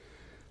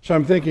So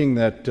I'm thinking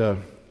that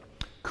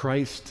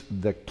Christ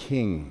the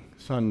King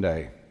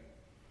Sunday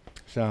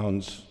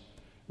sounds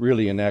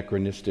really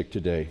anachronistic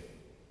today.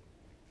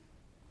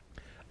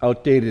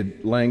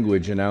 Outdated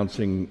language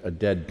announcing a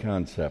dead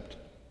concept.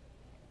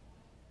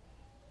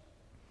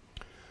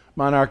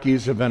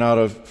 Monarchies have been out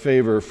of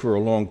favor for a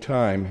long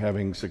time,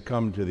 having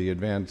succumbed to the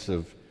advance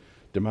of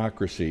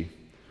democracy.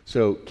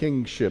 So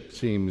kingship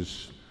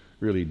seems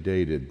really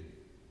dated.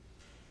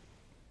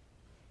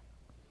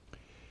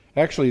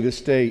 Actually,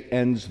 this day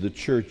ends the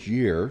church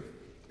year,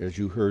 as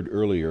you heard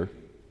earlier.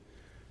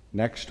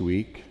 Next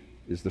week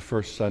is the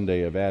first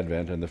Sunday of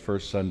Advent and the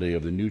first Sunday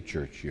of the new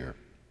church year.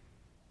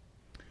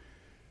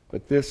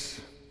 But this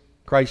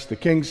Christ the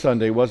King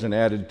Sunday wasn't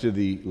added to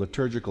the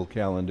liturgical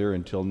calendar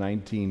until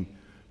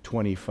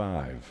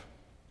 1925,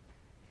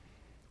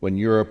 when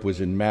Europe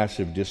was in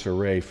massive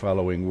disarray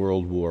following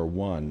World War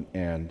I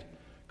and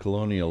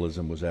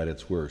colonialism was at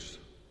its worst.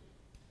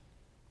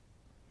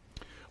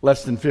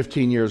 Less than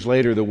 15 years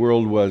later, the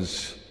world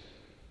was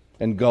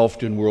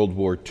engulfed in World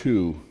War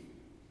II.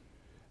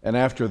 And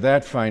after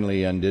that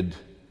finally ended,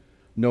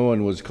 no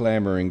one was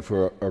clamoring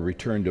for a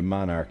return to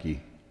monarchy,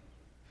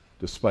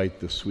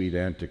 despite the sweet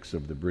antics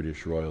of the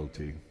British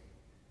royalty.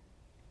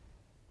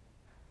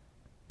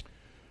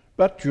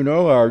 But,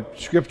 our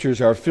scriptures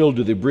are filled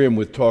to the brim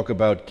with talk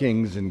about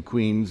kings and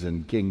queens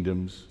and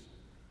kingdoms.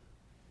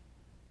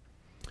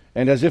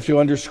 And as if to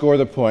underscore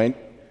the point,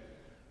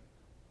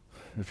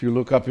 if you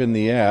look up in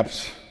the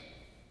apse,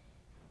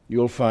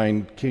 you'll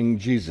find King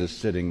Jesus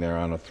sitting there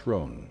on a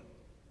throne.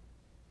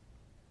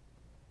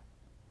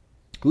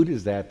 Who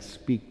does that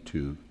speak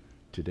to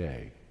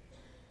today?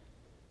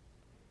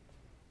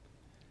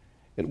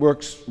 It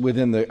works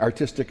within the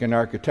artistic and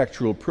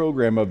architectural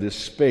program of this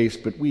space,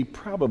 but we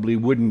probably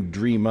wouldn't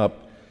dream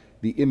up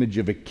the image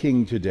of a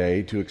king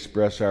today to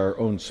express our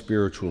own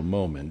spiritual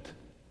moment.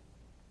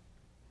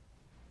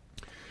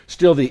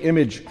 Still, the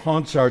image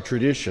haunts our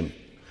tradition,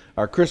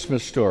 our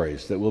Christmas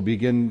stories that we'll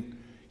begin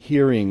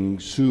hearing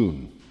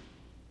soon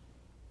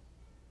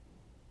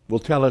will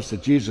tell us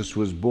that Jesus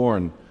was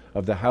born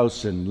of the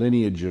house and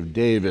lineage of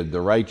David, the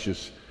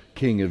righteous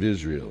king of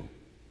Israel.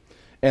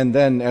 And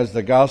then, as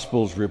the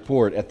Gospels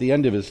report, at the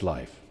end of his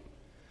life,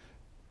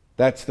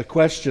 that's the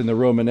question the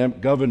Roman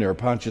governor,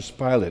 Pontius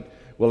Pilate,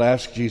 will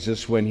ask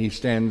Jesus when he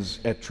stands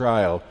at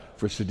trial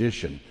for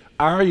sedition.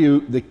 Are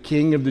you the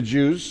king of the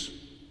Jews?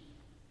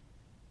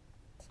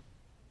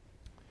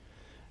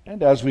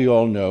 And as we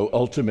all know,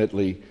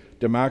 ultimately,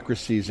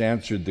 democracies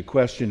answered the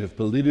question of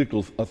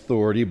political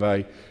authority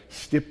by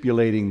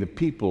stipulating the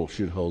people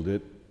should hold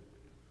it,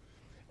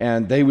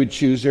 and they would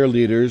choose their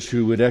leaders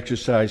who would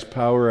exercise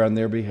power on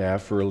their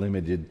behalf for a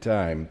limited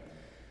time.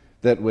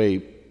 That way,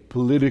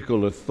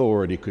 political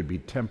authority could be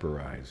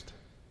temporized.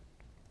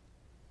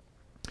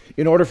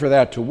 In order for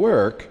that to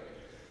work,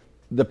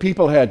 the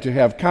people had to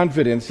have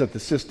confidence that the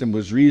system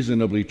was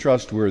reasonably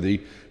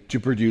trustworthy to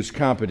produce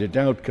competent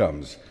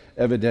outcomes,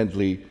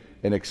 evidently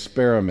an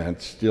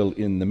experiment still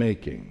in the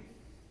making.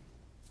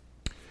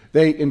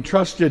 They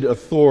entrusted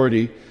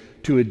authority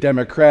to a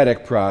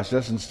democratic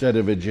process instead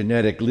of a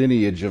genetic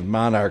lineage of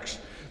monarchs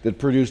that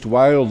produced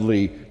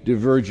wildly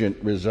divergent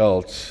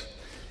results.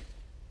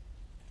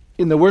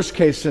 In the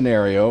worst-case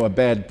scenario, a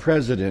bad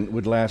president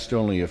would last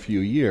only a few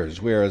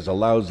years, whereas a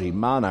lousy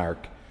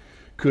monarch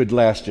could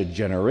last a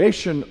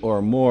generation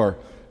or more,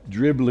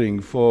 dribbling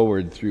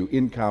forward through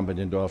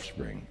incompetent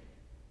offspring.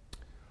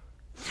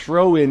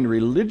 Throw in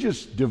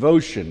religious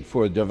devotion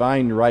for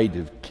divine right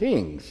of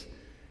kings,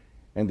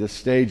 and the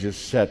stage is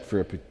set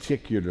for a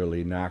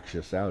particularly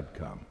noxious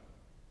outcome.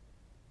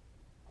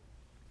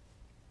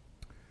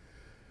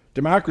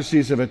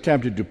 Democracies have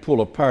attempted to pull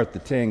apart the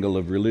tangle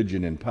of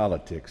religion and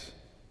politics.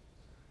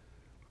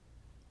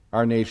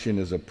 Our nation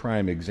is a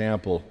prime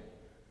example.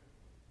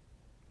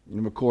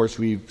 And of course,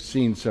 we've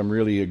seen some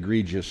really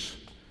egregious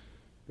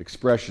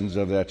expressions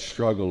of that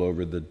struggle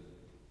over the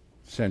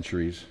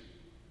centuries.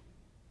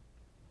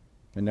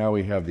 And now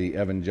we have the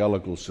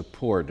evangelical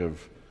support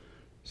of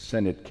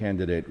Senate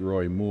candidate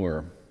Roy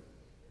Moore.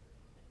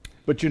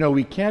 But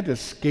we can't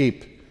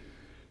escape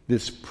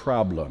this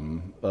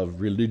problem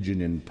of religion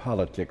in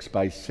politics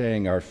by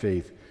saying our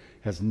faith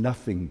has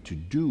nothing to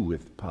do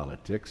with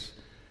politics,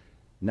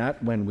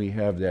 not when we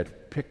have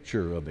that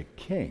picture of a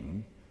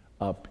king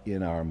up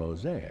in our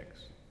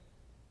mosaics.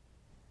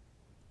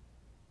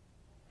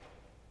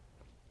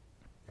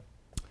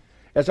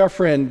 As our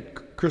friend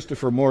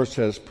Christopher Morse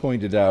has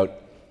pointed out,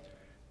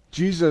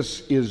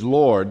 Jesus is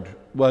Lord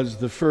was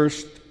the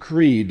first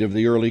creed of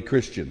the early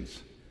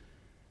Christians.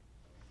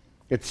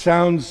 It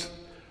sounds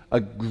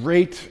a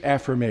great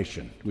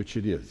affirmation, which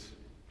it is.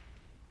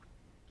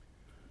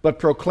 But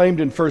proclaimed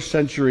in first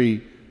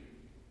century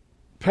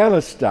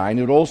Palestine,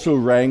 it also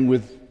rang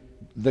with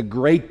the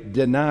great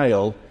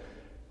denial,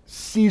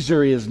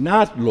 Caesar is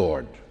not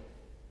Lord.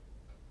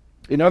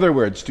 In other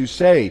words, to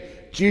say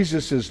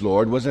Jesus is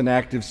Lord was an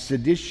act of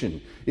sedition.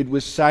 It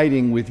was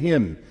siding with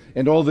him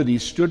and all that he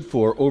stood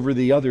for over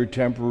the other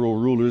temporal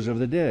rulers of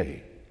the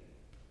day.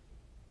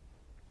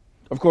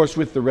 Of course,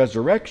 with the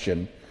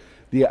resurrection,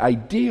 The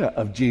idea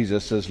of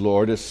Jesus as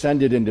Lord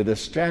ascended into the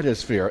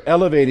stratosphere,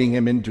 elevating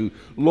him into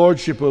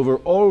lordship over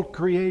all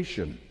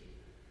creation,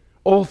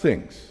 all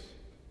things.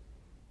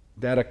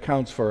 That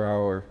accounts for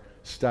our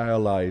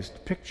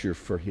stylized picture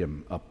for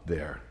him up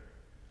there.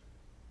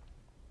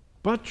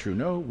 But,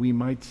 we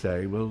might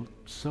say, well,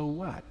 so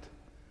what?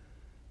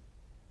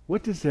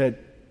 What does that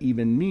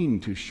even mean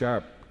to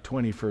sharp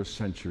 21st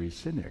century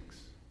cynics?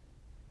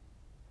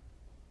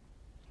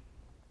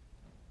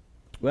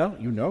 Well,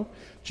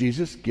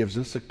 Jesus gives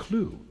us a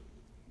clue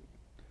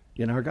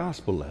in our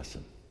gospel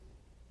lesson.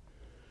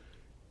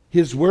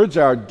 His words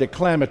are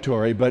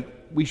declamatory, but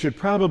we should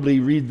probably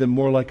read them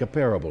more like a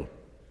parable.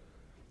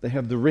 They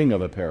have the ring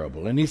of a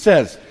parable. And he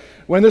says,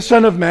 "When the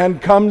Son of Man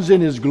comes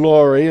in his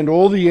glory and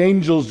all the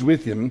angels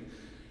with him,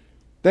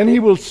 then he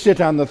will sit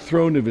on the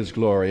throne of his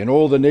glory, and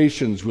all the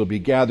nations will be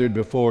gathered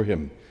before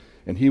him.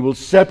 And he will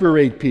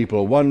separate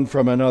people one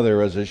from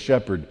another as a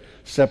shepherd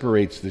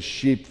separates the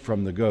sheep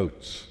from the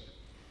goats.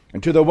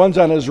 And to the ones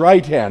on his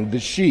right hand, the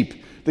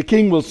sheep, the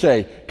king will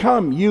say,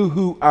 'Come, you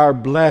who are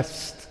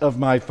blessed of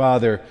my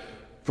Father,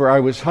 for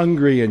I was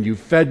hungry and you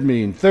fed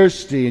me, and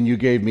thirsty and you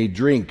gave me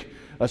drink,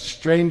 a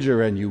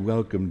stranger and you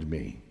welcomed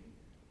me,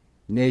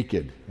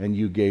 naked and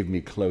you gave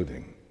me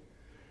clothing.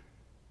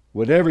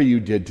 Whatever you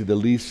did to the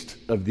least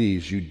of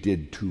these, you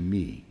did to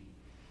me.'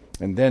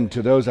 And then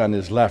to those on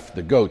his left,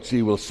 the goats,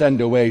 he will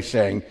send away,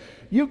 saying,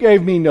 'You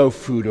gave me no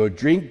food or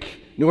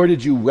drink, nor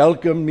did you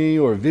welcome me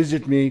or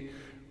visit me.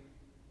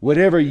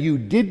 Whatever you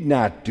did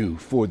not do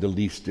for the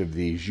least of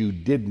these, you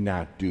did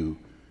not do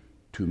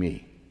to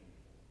me.'"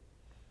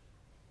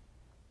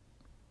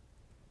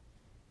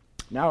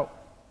 Now,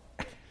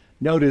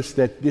 notice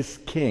that this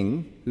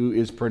king who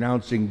is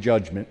pronouncing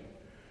judgment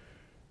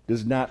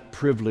does not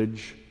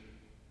privilege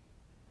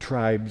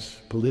tribes,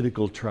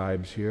 political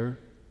tribes here,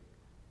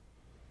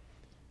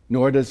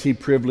 nor does he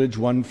privilege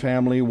one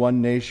family,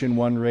 one nation,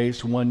 one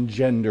race, one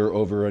gender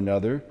over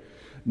another.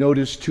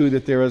 Notice, too,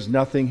 that there is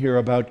nothing here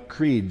about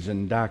creeds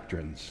and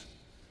doctrines.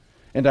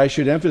 And I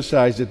should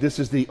emphasize that this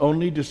is the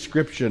only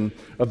description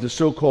of the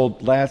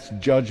so-called last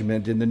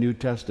judgment in the New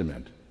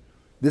Testament.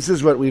 This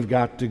is what we've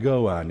got to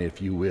go on,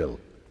 if you will.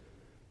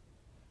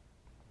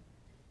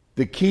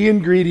 The key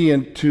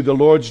ingredient to the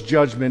Lord's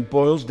judgment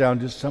boils down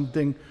to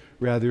something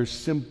rather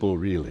simple,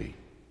 really.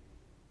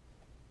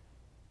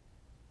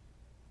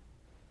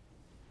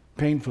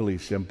 Painfully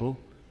simple,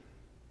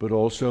 but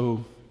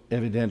also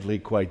evidently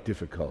quite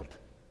difficult.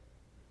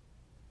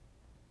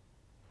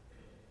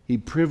 He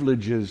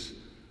privileges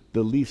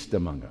the least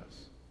among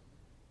us.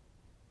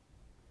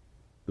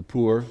 The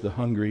poor, the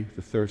hungry,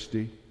 the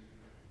thirsty,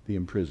 the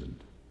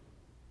imprisoned.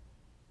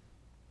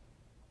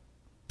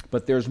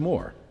 But there's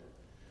more.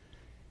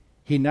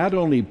 He not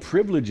only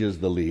privileges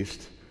the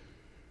least,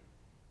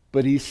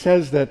 but he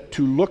says that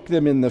to look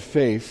them in the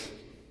face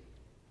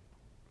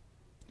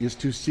is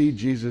to see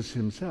Jesus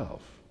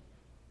himself.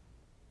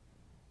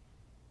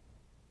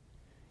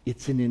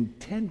 It's an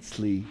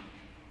intensely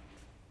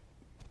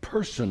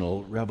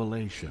personal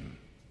revelation.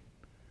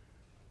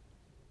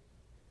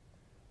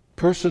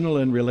 Personal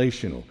and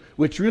relational,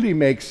 which really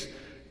makes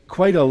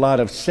quite a lot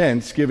of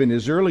sense given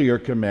his earlier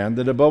command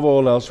that above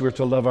all else we're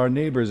to love our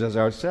neighbors as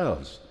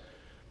ourselves.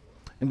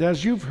 And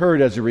as you've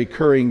heard as a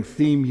recurring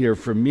theme here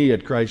from me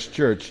at Christ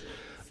Church,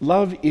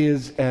 love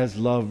is as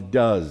love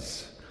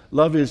does.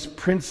 Love is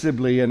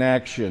principally an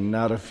action,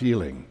 not a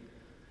feeling.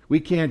 We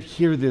can't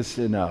hear this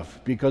enough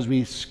because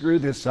we screw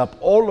this up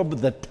all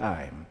of the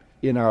time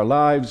in our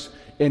lives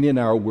and in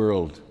our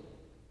world.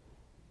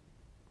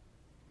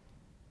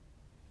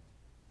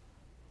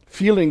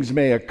 Feelings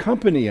may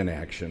accompany an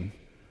action,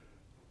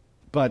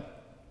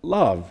 but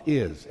love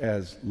is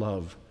as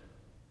love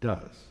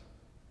does.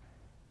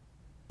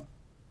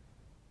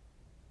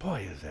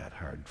 Boy, is that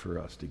hard for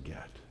us to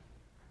get.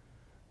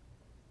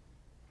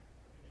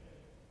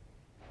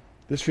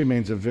 This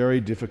remains a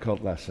very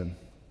difficult lesson.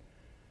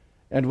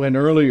 And when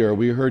earlier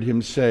we heard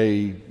him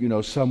say,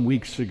 some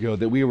weeks ago,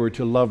 that we were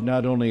to love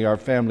not only our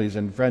families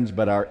and friends,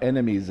 but our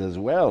enemies as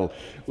well,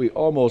 we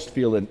almost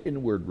feel an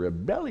inward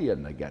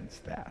rebellion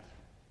against that.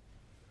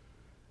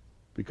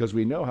 Because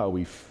we know how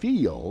we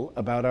feel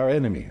about our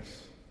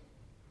enemies.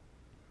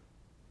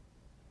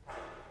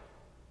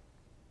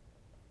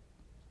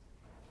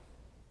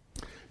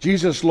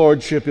 Jesus'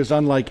 lordship is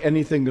unlike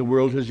anything the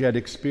world has yet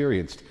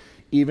experienced.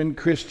 Even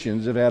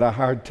Christians have had a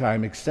hard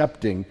time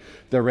accepting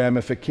the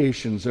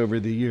ramifications over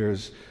the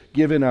years,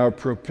 given our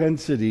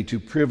propensity to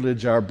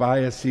privilege our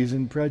biases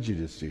and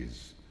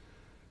prejudices.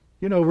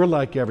 We're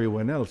like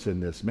everyone else in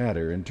this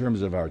matter in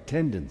terms of our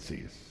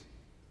tendencies.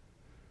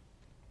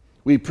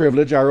 We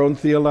privilege our own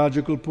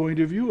theological point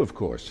of view, of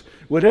course,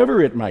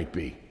 whatever it might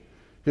be.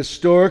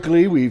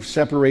 Historically, we've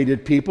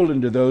separated people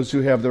into those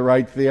who have the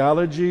right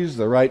theologies,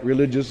 the right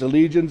religious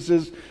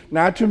allegiances,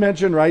 not to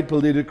mention right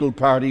political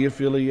party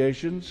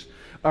affiliations.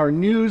 Our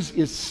news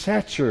is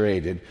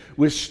saturated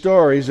with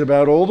stories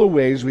about all the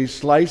ways we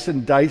slice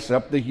and dice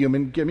up the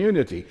human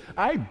community.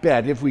 I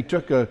bet if we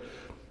took a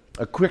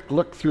quick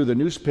look through the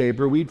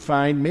newspaper, we'd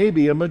find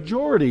maybe a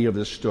majority of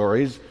the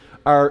stories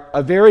are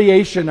a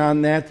variation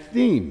on that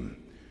theme.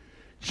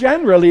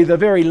 Generally, the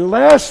very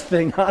last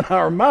thing on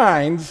our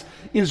minds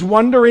is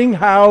wondering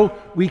how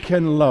we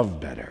can love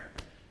better.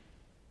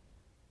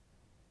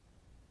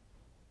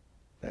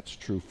 That's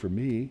true for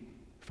me,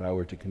 if I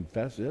were to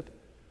confess it.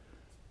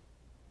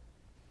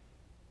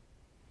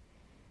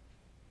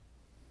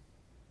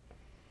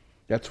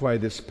 That's why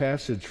this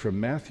passage from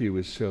Matthew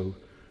is so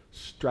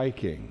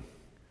striking,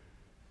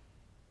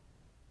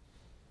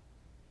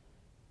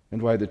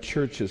 and why the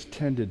church has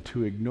tended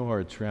to ignore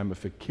its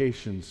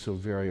ramifications so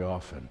very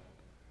often.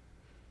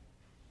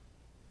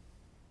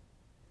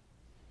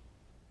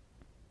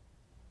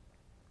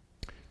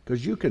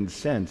 Because you can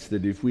sense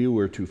that if we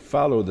were to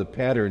follow the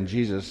pattern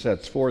Jesus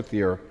sets forth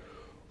here,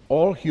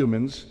 all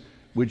humans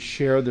would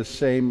share the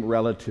same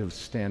relative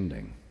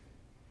standing.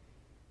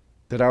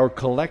 That our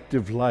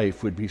collective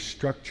life would be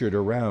structured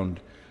around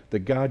the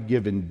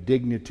God-given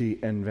dignity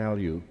and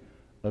value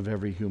of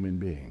every human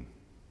being.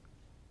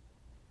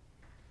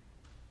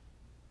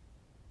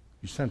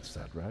 You sense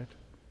that, right?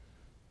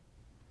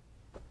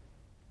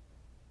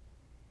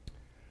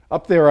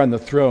 Up there on the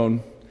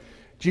throne,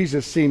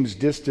 Jesus seems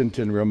distant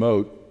and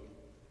remote.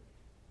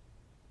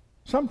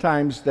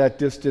 Sometimes that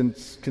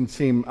distance can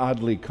seem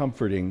oddly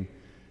comforting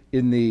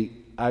in the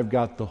 "I've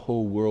got the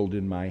whole world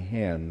in my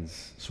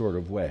hands" sort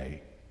of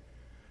way.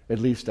 At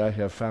least I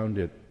have found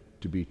it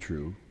to be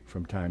true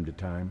from time to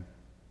time.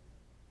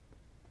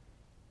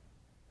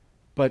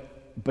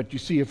 But you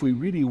see, if we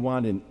really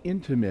want an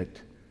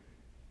intimate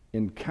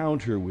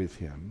encounter with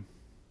him,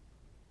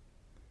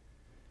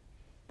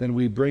 then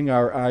we bring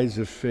our eyes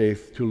of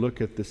faith to look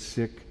at the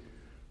sick,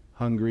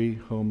 hungry,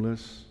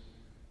 homeless,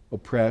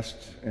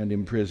 oppressed, and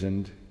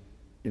imprisoned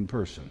in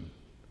person.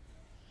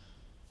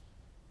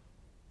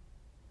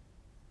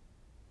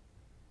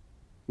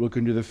 Look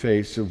into the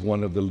face of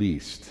one of the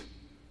least,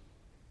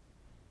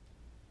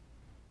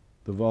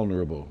 the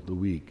vulnerable, the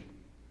weak,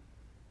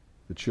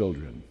 the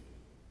children,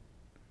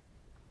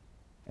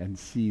 and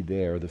see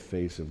there the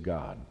face of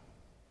God.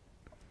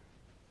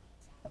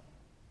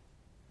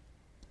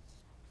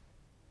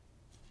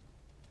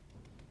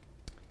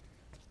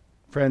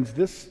 Friends,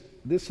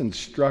 this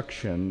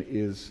instruction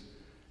is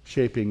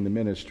shaping the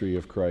ministry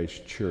of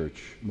Christ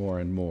Church more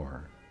and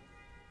more.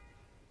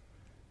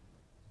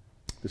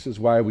 This is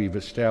why we've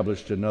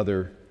established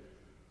another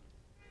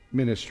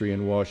ministry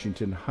in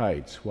Washington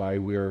Heights, why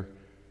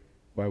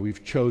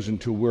we've chosen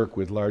to work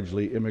with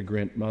largely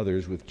immigrant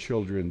mothers with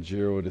children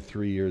 0 to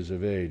 3 years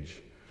of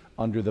age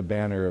under the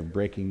banner of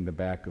breaking the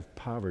back of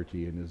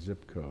poverty in a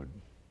zip code.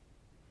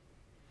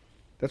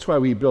 That's why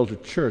we built a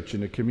church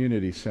and a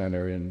community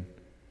center in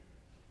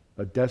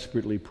a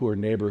desperately poor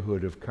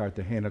neighborhood of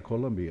Cartagena,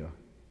 Colombia,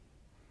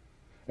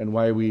 and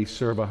why we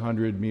serve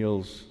 100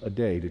 meals a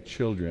day to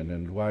children,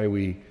 and why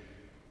we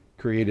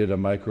created a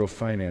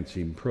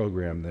microfinancing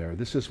program there.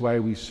 This is why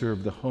we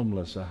serve the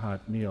homeless a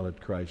hot meal at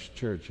Christ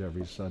Church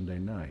every Sunday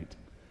night,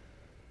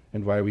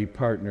 and why we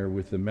partner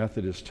with the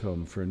Methodist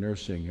Home for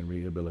Nursing and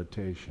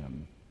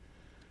Rehabilitation.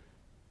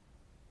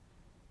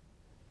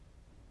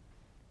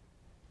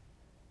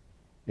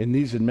 In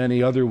these and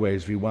many other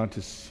ways, we want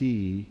to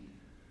see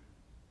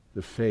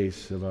the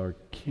face of our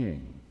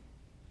King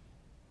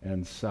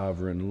and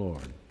Sovereign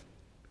Lord.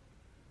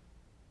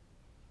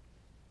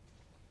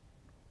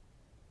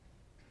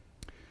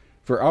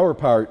 For our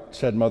part,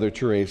 said Mother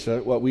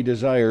Teresa, what we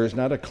desire is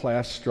not a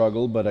class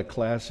struggle, but a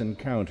class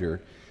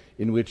encounter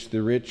in which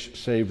the rich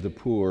save the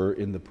poor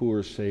and the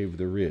poor save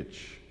the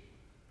rich.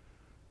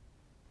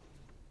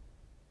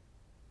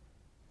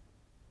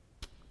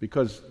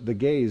 Because the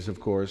gaze,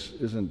 of course,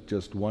 isn't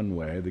just one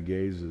way, the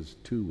gaze is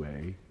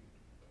two-way.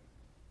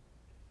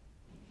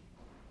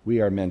 We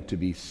are meant to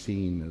be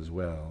seen as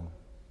well.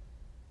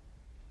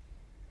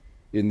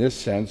 In this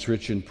sense,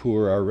 rich and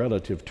poor are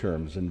relative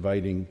terms,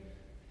 inviting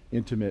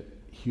intimate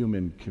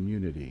human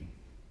community.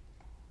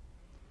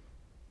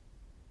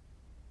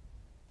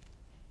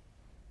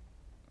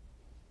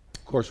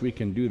 Of course, we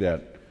can do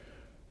that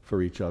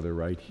for each other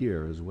right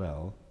here as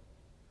well.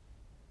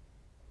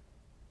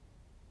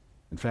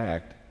 In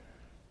fact,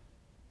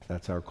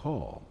 that's our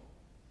call.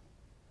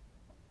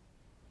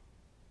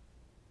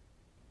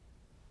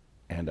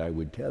 And I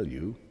would tell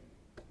you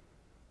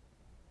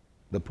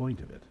the point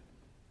of it.